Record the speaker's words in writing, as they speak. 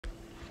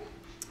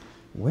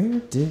Where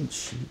did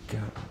she go?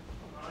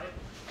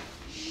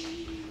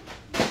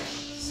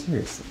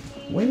 Seriously,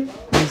 where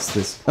is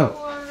this?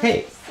 Oh,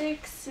 hey!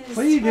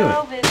 What are you doing?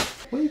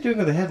 What are you doing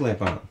with the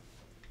headlamp on?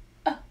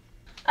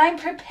 I'm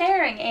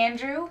preparing,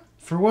 Andrew.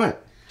 For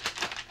what?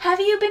 Have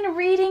you been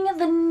reading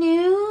the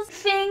news?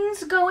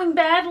 Things going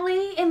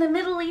badly in the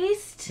Middle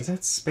East? Is that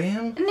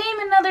spam? Name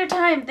another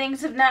time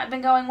things have not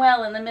been going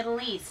well in the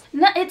Middle East.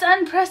 No, it's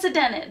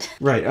unprecedented.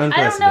 Right, unprecedented.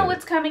 I don't know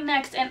what's coming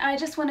next, and I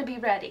just want to be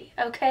ready,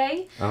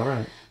 okay? All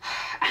right.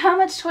 How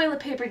much toilet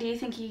paper do you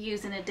think you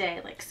use in a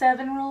day? Like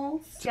 7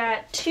 rolls?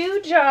 Got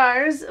 2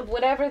 jars of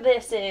whatever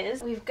this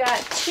is. We've got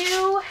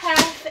 2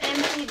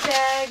 half-empty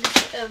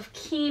bags of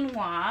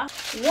quinoa,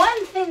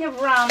 1 thing of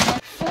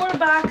ramen, 4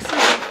 boxes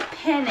of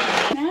penne,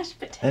 mashed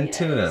potatoes. And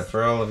tuna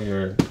for all of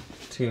your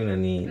tuna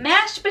needs.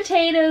 Mashed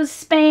potatoes,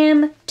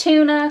 Spam,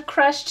 tuna,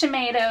 crushed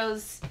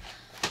tomatoes.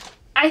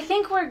 I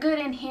think we're good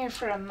in here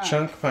for a month.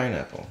 Chunk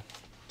pineapple.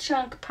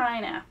 Chunk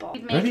pineapple.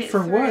 Ready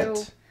for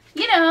what?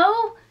 You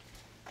know,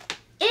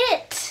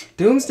 it.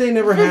 Doomsday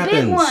never happens.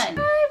 The big one.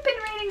 I've been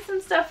reading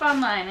some stuff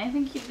online. I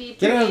think you'd be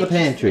Get out of the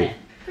pantry.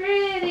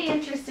 Pretty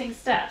interesting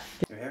stuff.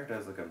 Your hair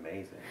does look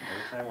amazing.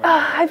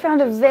 I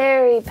found a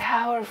very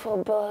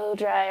powerful blow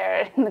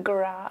dryer in the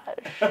garage.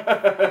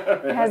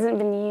 It hasn't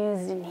been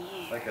used in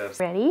years.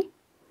 Ready?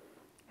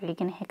 Are you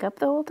gonna hiccup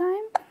the whole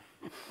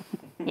time?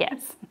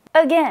 Yes.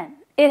 Again.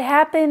 It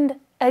happened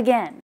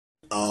again.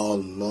 Oh,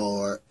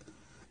 Lord.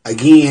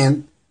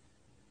 Again.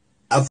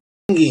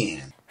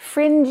 Again.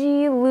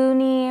 Fringy,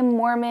 loony,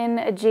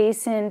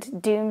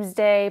 Mormon-adjacent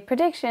doomsday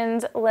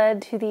predictions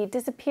led to the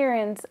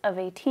disappearance of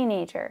a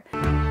teenager.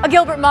 A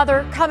Gilbert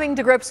mother coming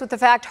to grips with the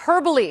fact her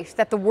belief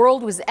that the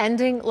world was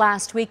ending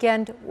last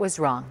weekend was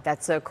wrong.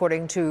 That's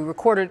according to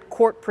recorded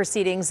court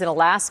proceedings in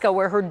Alaska,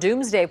 where her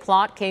doomsday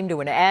plot came to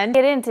an end.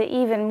 Get into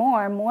even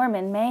more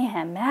Mormon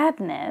mayhem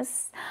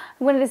madness.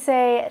 I wanted to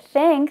say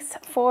thanks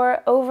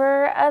for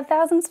over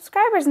 1,000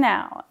 subscribers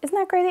now. Isn't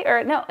that crazy?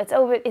 Or no,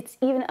 it's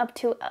even up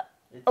to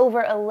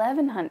over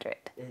 1,100.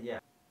 Yeah.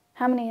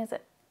 How many is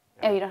it?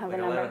 Oh, you don't have the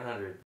number.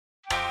 1,100.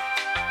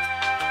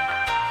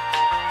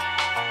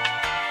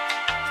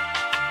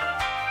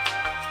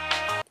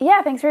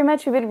 Yeah, thanks very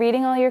much. We've been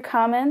reading all your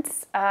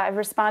comments. I've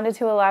responded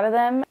to a lot of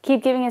them.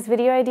 Keep giving us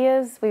video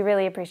ideas. We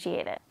really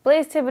appreciate it.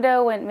 Blaze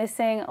Thibadeu went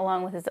missing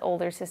along with his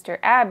older sister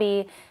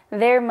Abby,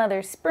 their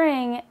mother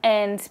Spring,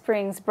 and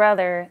Spring's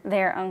brother,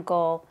 their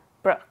uncle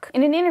Brooke.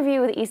 In an interview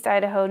with East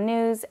Idaho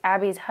News,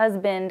 Abby's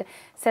husband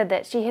said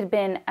that she had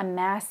been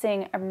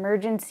amassing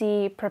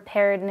emergency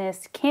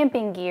preparedness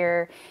camping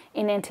gear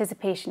in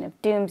anticipation of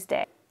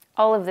doomsday.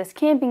 All of this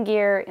camping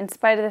gear, in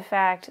spite of the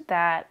fact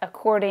that,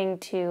 according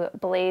to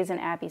Blaze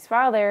and Abby's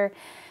father,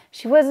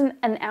 she wasn't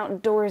an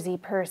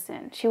outdoorsy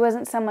person. She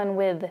wasn't someone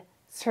with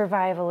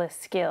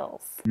survivalist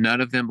skills. None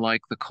of them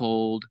like the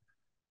cold.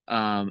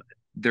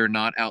 They're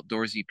not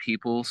outdoorsy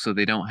people, so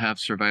they don't have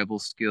survival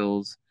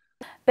skills.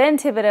 Ben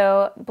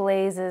Thibadeu,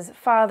 Blaze's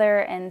father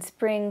and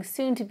Spring's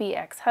soon-to-be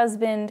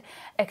ex-husband,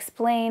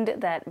 explained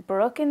that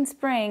Brooke and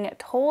Spring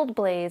told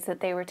Blaze that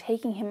they were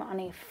taking him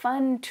on a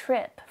fun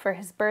trip for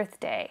his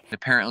birthday.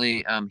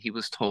 Apparently, he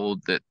was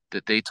told that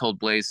they told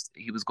Blaze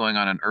he was going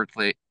on an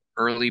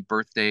early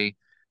birthday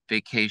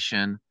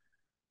vacation,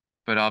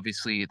 but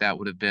obviously that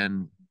would have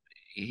been,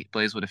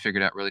 Blaze would have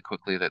figured out really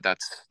quickly that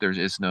there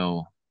is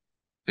no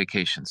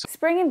vacation. So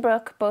Spring and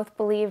Brooke both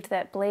believed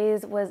that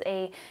Blaze was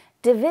a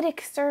Davidic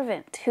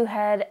servant who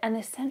had an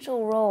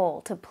essential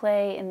role to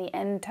play in the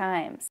end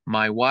times.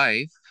 My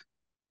wife,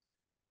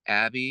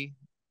 Abby,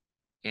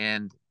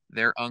 and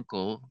their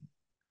uncle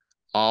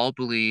all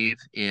believe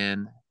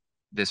in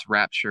this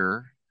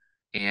rapture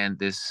and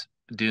this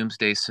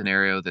doomsday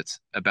scenario that's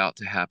about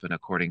to happen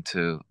according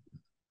to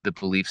the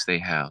beliefs they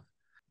have.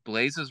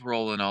 Blaze's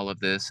role in all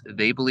of this,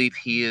 they believe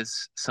he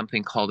is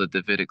something called a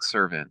Davidic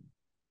servant.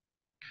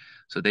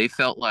 So they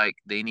felt like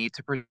they need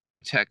to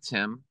protect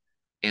him,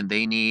 and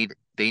they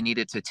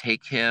needed to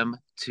take him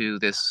to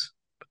this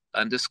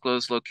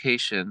undisclosed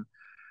location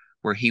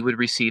where he would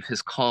receive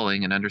his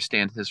calling and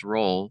understand his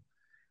role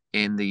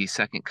in the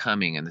second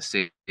coming and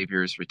the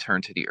Savior's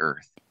return to the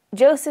earth.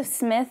 Joseph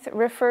Smith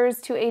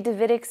refers to a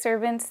Davidic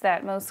servant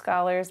that most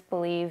scholars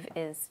believe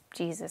is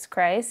Jesus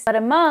Christ. But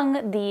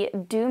among the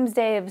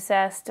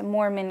doomsday-obsessed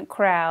Mormon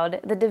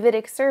crowd, the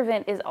Davidic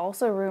servant is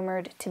also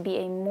rumored to be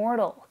a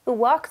mortal who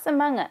walks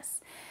among us.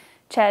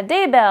 Chad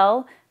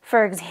Daybell,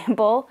 for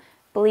example,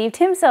 believed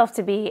himself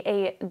to be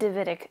a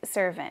Davidic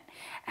servant.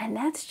 And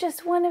that's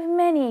just one of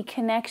many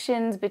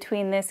connections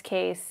between this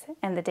case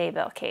and the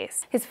Daybell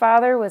case. His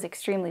father was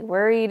extremely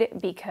worried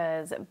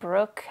because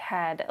Brooke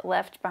had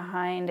left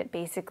behind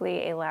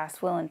basically a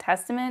last will and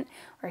testament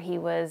where he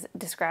was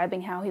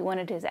describing how he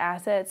wanted his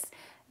assets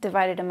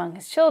divided among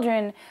his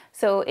children,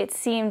 so it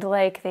seemed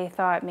like they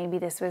thought maybe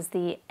this was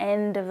the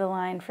end of the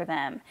line for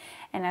them.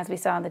 And as we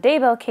saw in the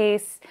Daybell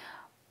case,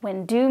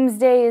 when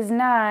doomsday is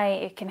nigh,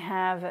 it can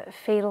have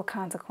fatal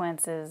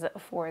consequences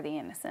for the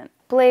innocent.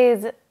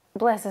 Blaze,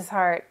 bless his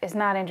heart, is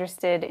not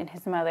interested in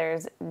his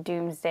mother's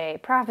doomsday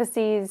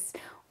prophecies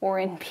or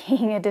in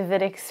being a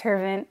Davidic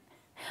servant.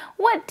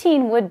 What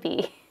teen would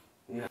be?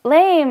 Yeah.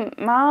 Lame,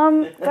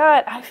 Mom.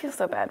 God, I feel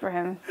so bad for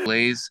him.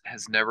 Blaze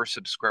has never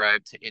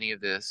subscribed to any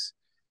of this.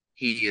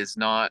 He is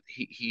not,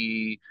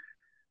 he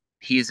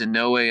is in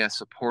no way a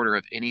supporter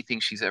of anything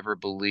she's ever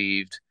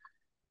believed.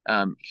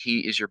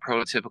 He is your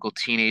prototypical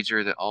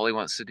teenager that all he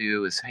wants to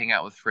do is hang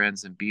out with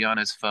friends and be on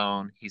his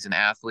phone. He's an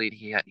athlete.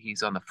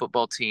 He's on the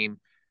football team.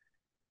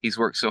 He's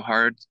worked so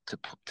hard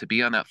to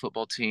be on that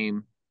football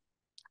team.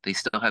 They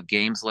still have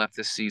games left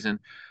this season.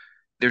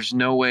 There's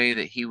no way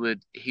that he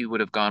would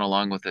have gone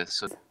along with this.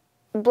 So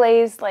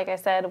Blaze, like I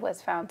said,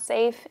 was found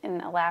safe in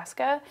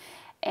Alaska,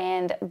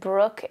 and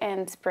Brooke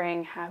and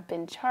Spring have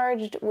been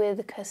charged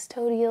with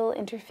custodial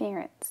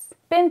interference.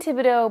 Ben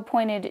Thibadeau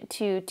pointed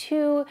to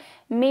two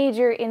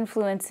major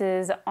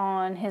influences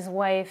on his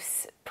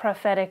wife's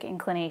prophetic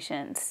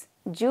inclinations: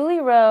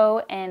 Julie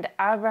Rowe and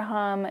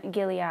Abraham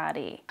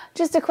Gileadi.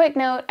 Just a quick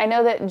note, I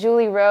know that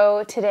Julie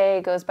Rowe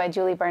today goes by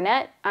Julie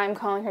Barnett. I'm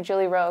calling her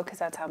Julie Rowe because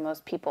that's how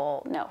most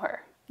people know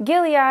her.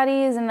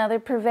 Gileadi is another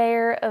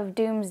purveyor of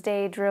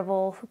doomsday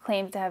dribble who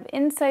claims to have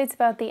insights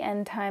about the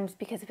end times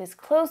because of his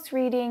close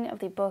reading of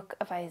the book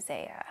of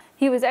Isaiah.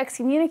 He was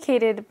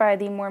excommunicated by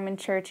the Mormon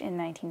Church in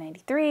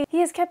 1993. He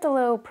has kept a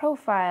low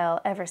profile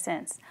ever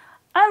since.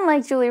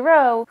 Unlike Julie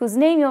Rowe, whose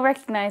name you'll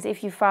recognize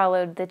if you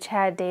followed the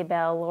Chad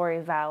Daybell,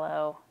 Lori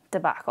Vallow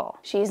debacle.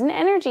 She's an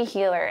energy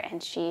healer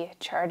and she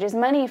charges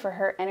money for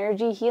her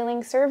energy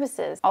healing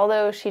services.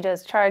 Although she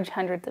does charge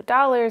hundreds of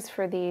dollars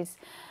for these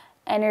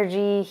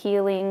energy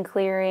healing,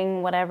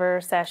 clearing, whatever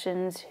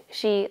sessions,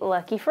 she,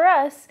 lucky for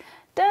us,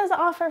 does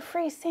offer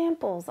free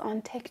samples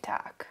on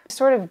TikTok.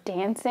 Sort of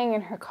dancing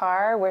in her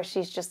car where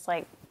she's just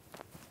like,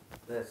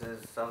 this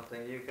is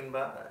something you can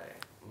buy.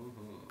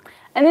 Mm-hmm.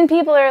 And then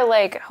people are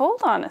like,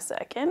 hold on a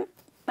second,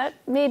 that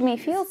made me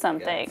feel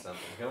something.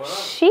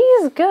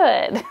 She's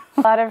good.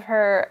 A lot of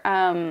her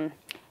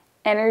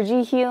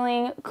energy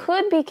healing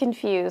could be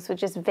confused with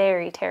just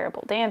very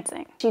terrible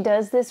dancing. She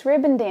does this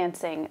ribbon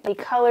dancing. The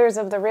colors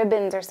of the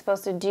ribbons are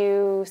supposed to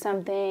do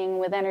something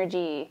with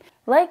energy.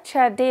 Like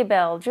Chad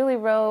Daybell, Julie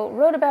Rowe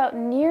wrote about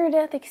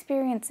near-death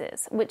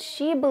experiences, which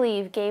she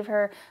believed gave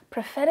her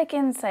prophetic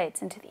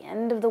insights into the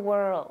end of the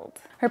world.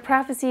 Her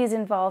prophecies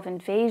involve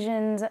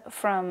invasions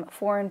from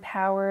foreign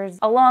powers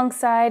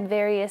alongside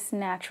various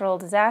natural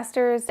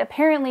disasters.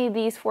 Apparently,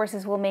 these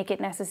forces will make it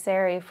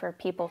necessary for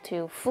people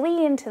to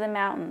flee into the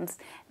mountains,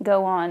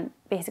 go on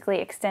basically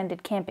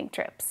extended camping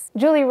trips.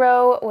 Julie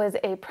Rowe was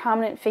a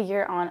prominent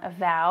figure on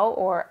Avow,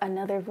 or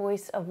Another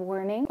Voice of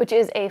Warning, which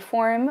is a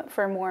forum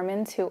for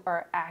Mormons who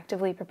are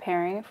actively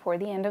preparing for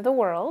the end of the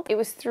world. It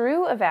was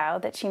through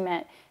Avow that she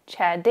met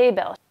Chad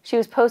Daybell. She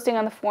was posting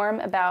on the forum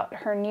about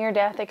her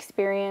near-death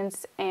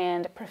experience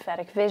and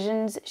prophetic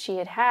visions she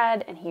had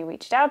had, and he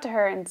reached out to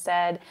her and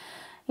said,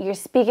 "You're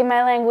speaking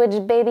my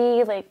language,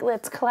 baby, like,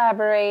 let's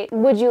collaborate.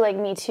 Would you like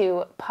me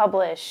to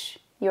publish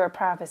your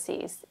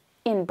prophecies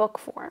in book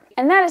form?"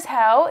 And that is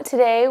how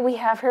today we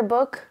have her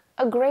book,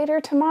 A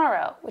Greater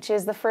Tomorrow, which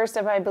is the first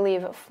of, I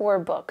believe, 4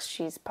 books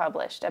she's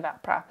published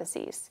about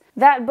prophecies.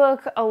 That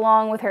book,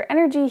 along with her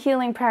energy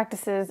healing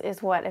practices,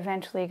 is what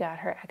eventually got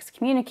her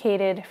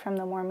excommunicated from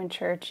the Mormon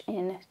Church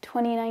in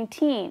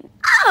 2019.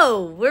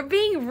 Oh, we're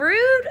being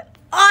rude?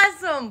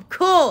 Awesome,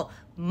 cool,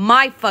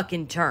 my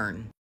fucking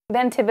turn.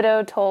 Ben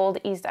Thibadeu told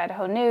East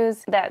Idaho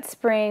News that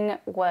Spring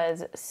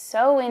was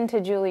so into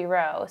Julie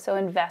Rowe, so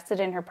invested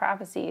in her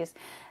prophecies,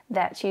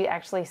 that she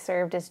actually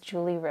served as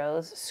Julie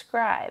Rowe's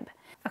scribe.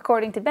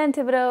 According to Ben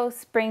Thibadeu,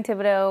 Spring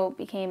Thibadeu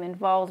became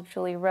involved with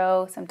Julie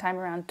Rowe sometime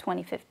around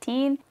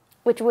 2015,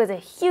 which was a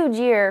huge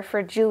year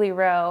for Julie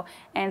Rowe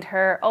and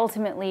her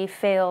ultimately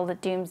failed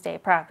doomsday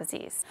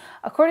prophecies.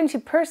 According to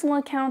personal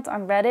accounts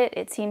on Reddit,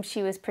 it seems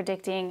she was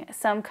predicting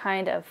some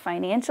kind of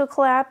financial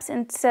collapse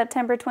in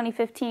September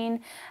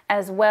 2015,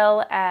 as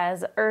well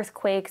as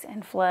earthquakes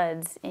and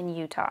floods in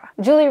Utah.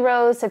 Julie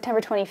Rowe's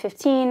September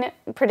 2015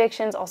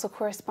 predictions also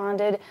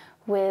corresponded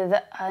with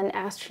an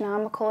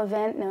astronomical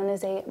event known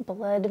as a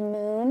blood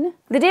moon.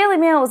 The Daily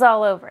Mail was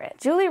all over it.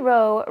 Julie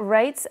Rowe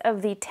writes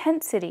of the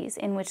tent cities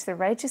in which the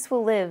righteous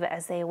will live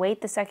as they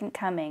await the second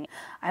coming.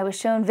 I was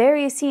shown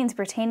various scenes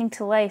pertaining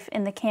to life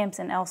in the camps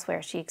and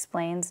elsewhere, she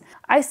explains.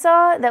 I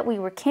saw that we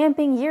were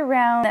camping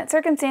year-round, that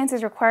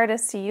circumstances required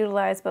us to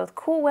utilize both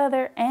cool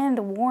weather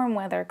and warm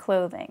weather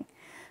clothing.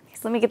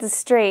 So let me get this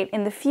straight.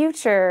 In the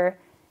future,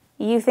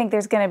 you think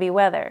there's going to be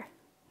weather.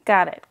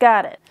 Got it,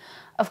 got it.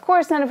 Of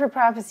course, none of her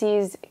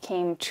prophecies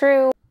came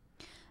true.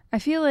 I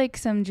feel like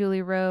some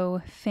Julie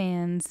Rowe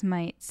fans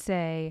might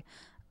say,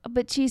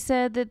 but she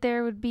said that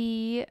there would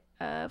be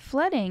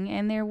flooding,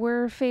 and there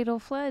were fatal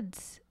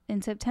floods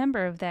in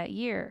September of that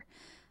year.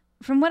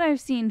 From what I've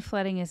seen,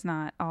 flooding is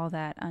not all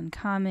that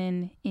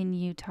uncommon in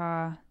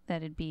Utah.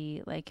 That'd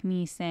be like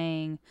me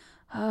saying,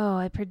 oh,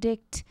 I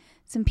predict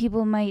some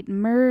people might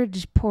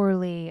merge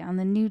poorly on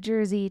the New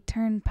Jersey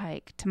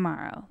Turnpike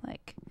tomorrow.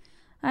 Like,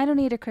 I don't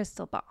need a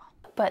crystal ball.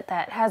 But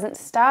that hasn't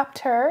stopped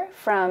her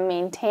from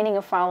maintaining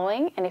a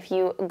following. And if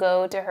you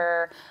go to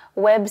her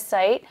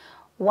website,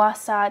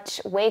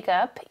 Wasatch Wake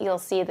Up, you'll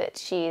see that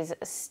she's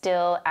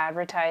still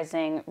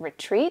advertising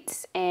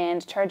retreats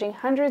and charging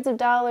hundreds of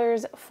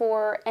dollars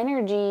for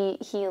energy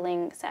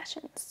healing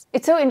sessions.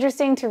 It's so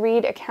interesting to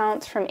read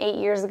accounts from 8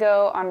 years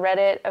ago on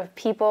Reddit of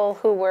people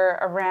who were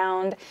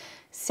around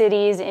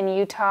cities in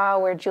Utah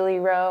where Julie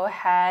Rowe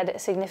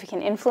had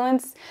significant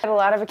influence. I had a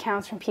lot of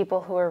accounts from people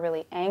who were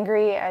really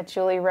angry at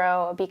Julie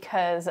Rowe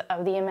because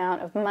of the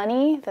amount of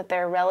money that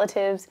their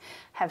relatives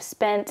have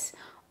spent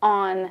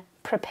on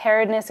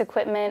preparedness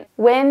equipment.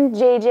 When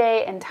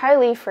JJ and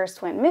Tylee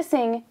first went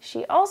missing,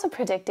 she also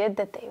predicted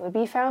that they would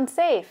be found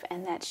safe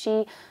and that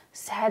she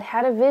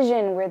had a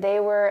vision where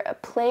they were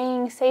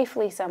playing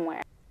safely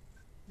somewhere.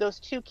 Those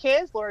two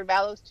kids, Lori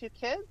Vallow's two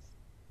kids,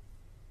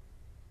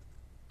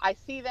 I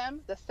see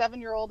them. The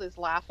 7-year-old is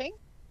laughing.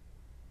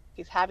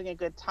 He's having a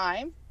good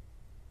time.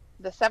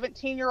 The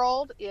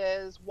 17-year-old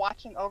is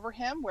watching over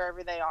him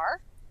wherever they are.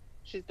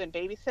 She's been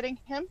babysitting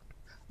him.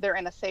 They're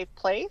in a safe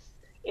place.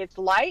 It's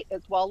light,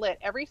 it's well lit.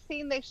 Every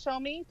scene they show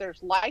me,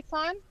 there's lights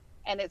on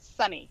and it's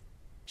sunny.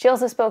 She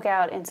also spoke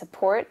out in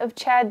support of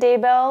Chad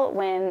Daybell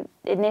when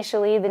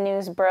initially the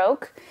news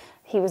broke.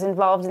 He was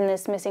involved in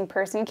this missing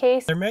person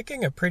case. They're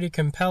making a pretty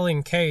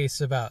compelling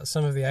case about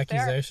some of the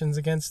accusations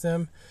against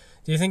him.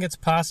 Do you think it's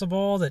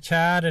possible that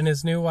Chad and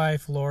his new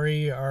wife,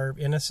 Lori, are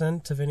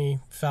innocent of any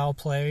foul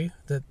play?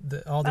 That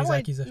all these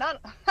accusations...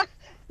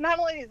 Not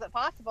only is it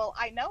possible,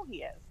 I know he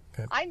is.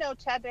 Okay. I know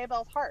Chad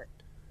Daybell's heart.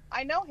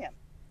 I know him.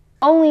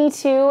 Only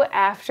two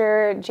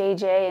after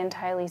JJ and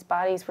Tylee's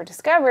bodies were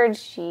discovered,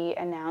 she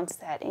announced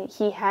that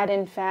he had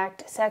in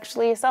fact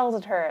sexually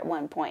assaulted her at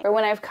one point. Or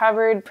when I've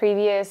covered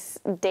previous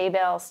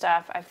Daybell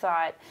stuff, I've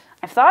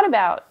thought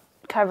about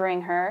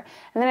covering her,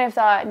 and then I've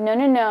thought,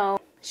 no.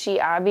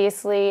 She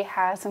obviously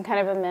has some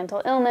kind of a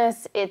mental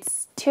illness.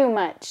 It's too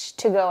much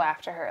to go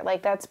after her.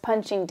 Like, that's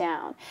punching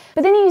down.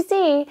 But then you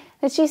see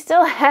that she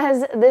still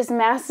has this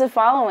massive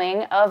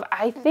following of,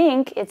 I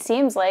think, it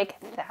seems like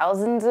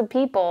thousands of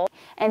people.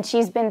 And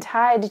she's been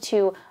tied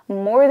to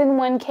more than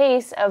one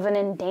case of an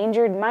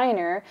endangered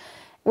minor,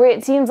 where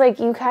it seems like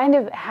you kind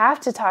of have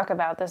to talk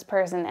about this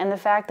person and the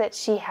fact that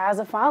she has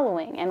a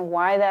following and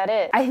why that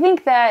is. I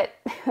think that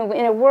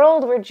in a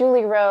world where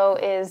Julie Rowe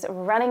is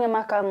running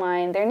amok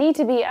online, there need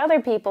to be other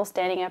people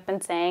standing up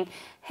and saying,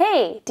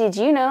 hey, did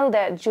you know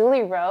that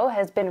Julie Rowe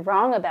has been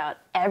wrong about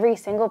every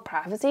single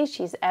prophecy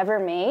she's ever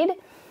made?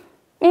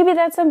 Maybe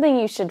that's something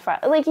you should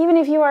follow. Like, even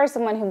if you are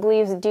someone who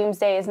believes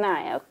doomsday is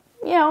nigh,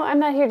 you know, I'm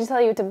not here to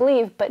tell you what to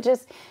believe, but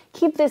just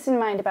keep this in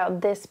mind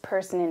about this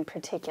person in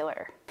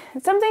particular.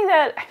 Something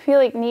that I feel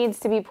like needs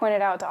to be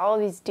pointed out to all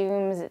of these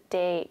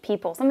doomsday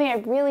people, something I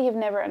really have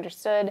never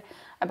understood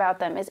about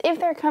them, is if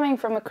they're coming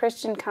from a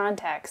Christian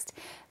context,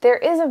 there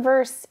is a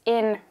verse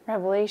in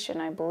Revelation,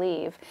 I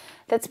believe,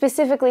 that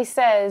specifically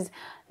says,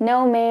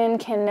 no man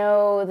can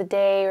know the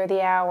day or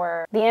the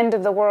hour. The end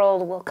of the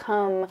world will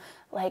come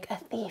like a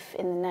thief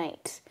in the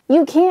night.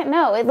 You can't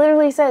know. It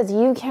literally says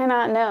you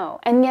cannot know,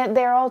 and yet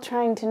they're all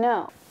trying to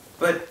know.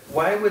 But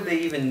why would they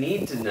even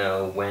need to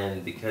know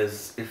when?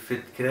 Because if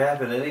it could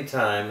happen any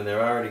time and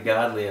they're already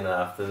godly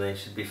enough, then they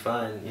should be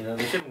fine. You know,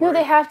 they shouldn't worry. No,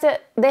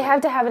 they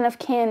have to have enough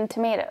canned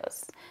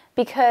tomatoes,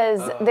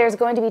 because there's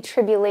going to be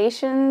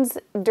tribulations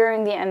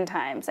during the end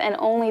times, and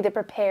only the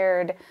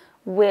prepared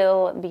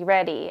will be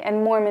ready.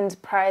 And Mormons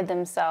pride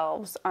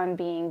themselves on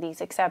being these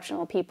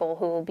exceptional people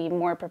who will be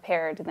more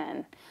prepared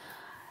than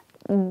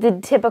the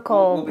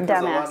typical because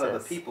dumbasses. A lot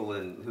of the people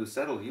who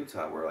settled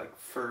Utah were like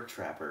fur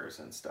trappers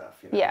and stuff.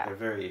 You know? Yeah. They're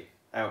very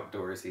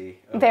outdoorsy.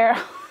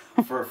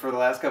 For the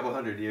last couple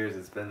hundred years,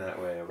 it's been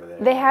that way over there.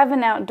 They have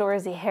an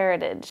outdoorsy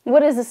heritage.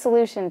 What is the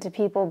solution to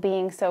people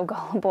being so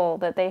gullible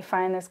that they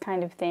find this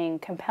kind of thing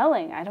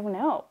compelling? I don't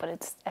know, but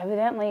it's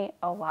evidently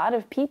a lot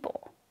of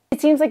people. It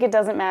seems like it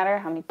doesn't matter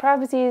how many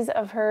prophecies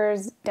of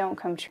hers don't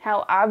come true,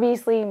 how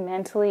obviously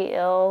mentally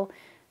ill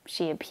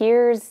she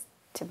appears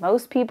to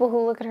most people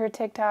who look at her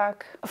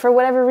TikTok. For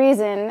whatever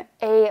reason,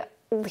 a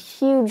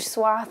huge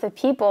swath of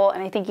people,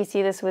 and I think you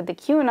see this with the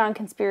QAnon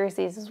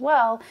conspiracies as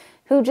well,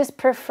 who just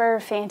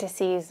prefer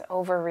fantasies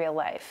over real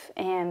life.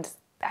 And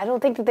I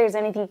don't think that there's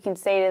anything you can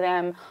say to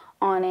them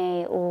on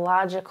a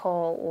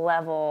logical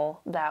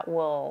level that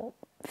will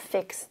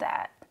fix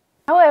that.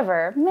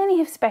 However, many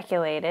have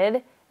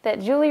speculated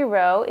that Julie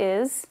Rowe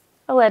is,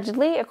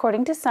 allegedly,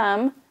 according to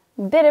some,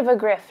 a bit of a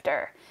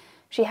grifter.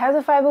 She has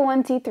a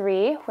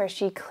 501c3 where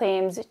she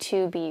claims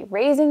to be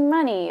raising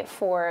money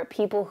for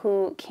people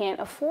who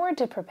can't afford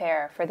to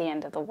prepare for the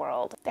end of the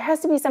world. There has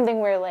to be something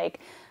where, like,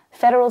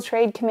 Federal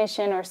Trade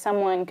Commission or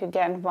someone could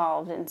get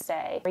involved and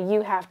say,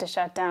 you have to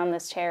shut down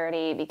this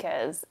charity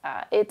because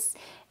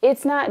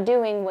it's not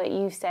doing what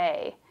you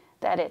say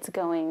that it's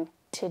going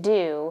to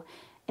do.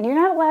 And you're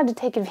not allowed to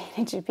take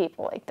advantage of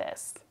people like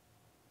this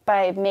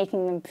by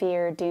making them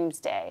fear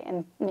doomsday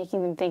and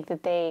making them think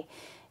that they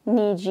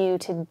need you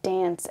to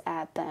dance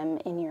at them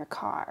in your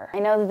car. I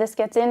know that this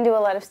gets into a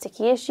lot of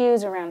sticky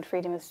issues around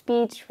freedom of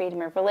speech,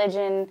 freedom of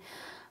religion,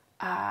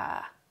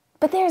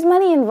 but there's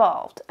money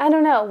involved. I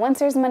don't know. Once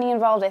there's money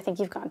involved, I think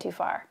you've gone too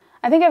far.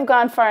 I think I've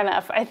gone far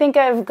enough. I think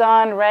I've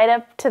gone right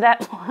up to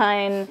that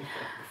line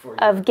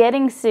of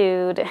getting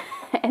sued,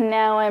 and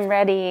now I'm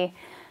ready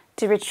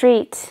to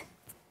retreat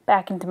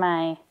back into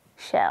my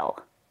shell.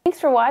 Thanks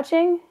for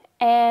watching,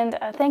 and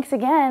thanks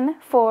again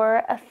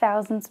for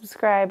 1,000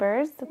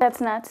 subscribers. That's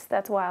nuts,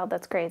 that's wild,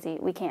 that's crazy.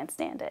 We can't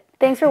stand it.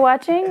 Thanks for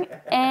watching,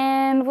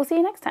 and we'll see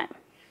you next time.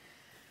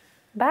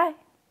 Bye.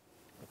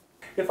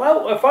 If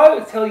I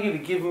would tell you to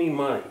give me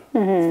money,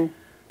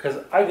 because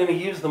I'm going to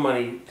use the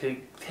money to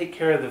take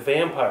care of the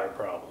vampire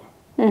problem,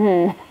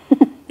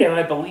 and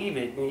I believe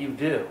it, and you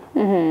do,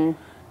 and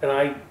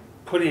I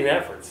put in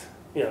efforts.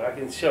 You know, I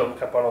can show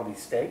up on all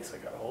these stakes. I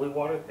got holy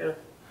water there.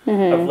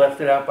 I've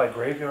left it out by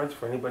graveyards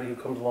for anybody who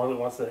comes along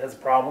that has a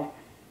problem.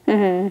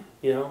 You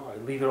know, I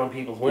leave it on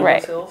people's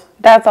windowsills.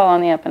 Right. That's all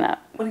on the up and up.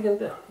 What are you going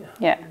to do?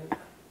 Yeah.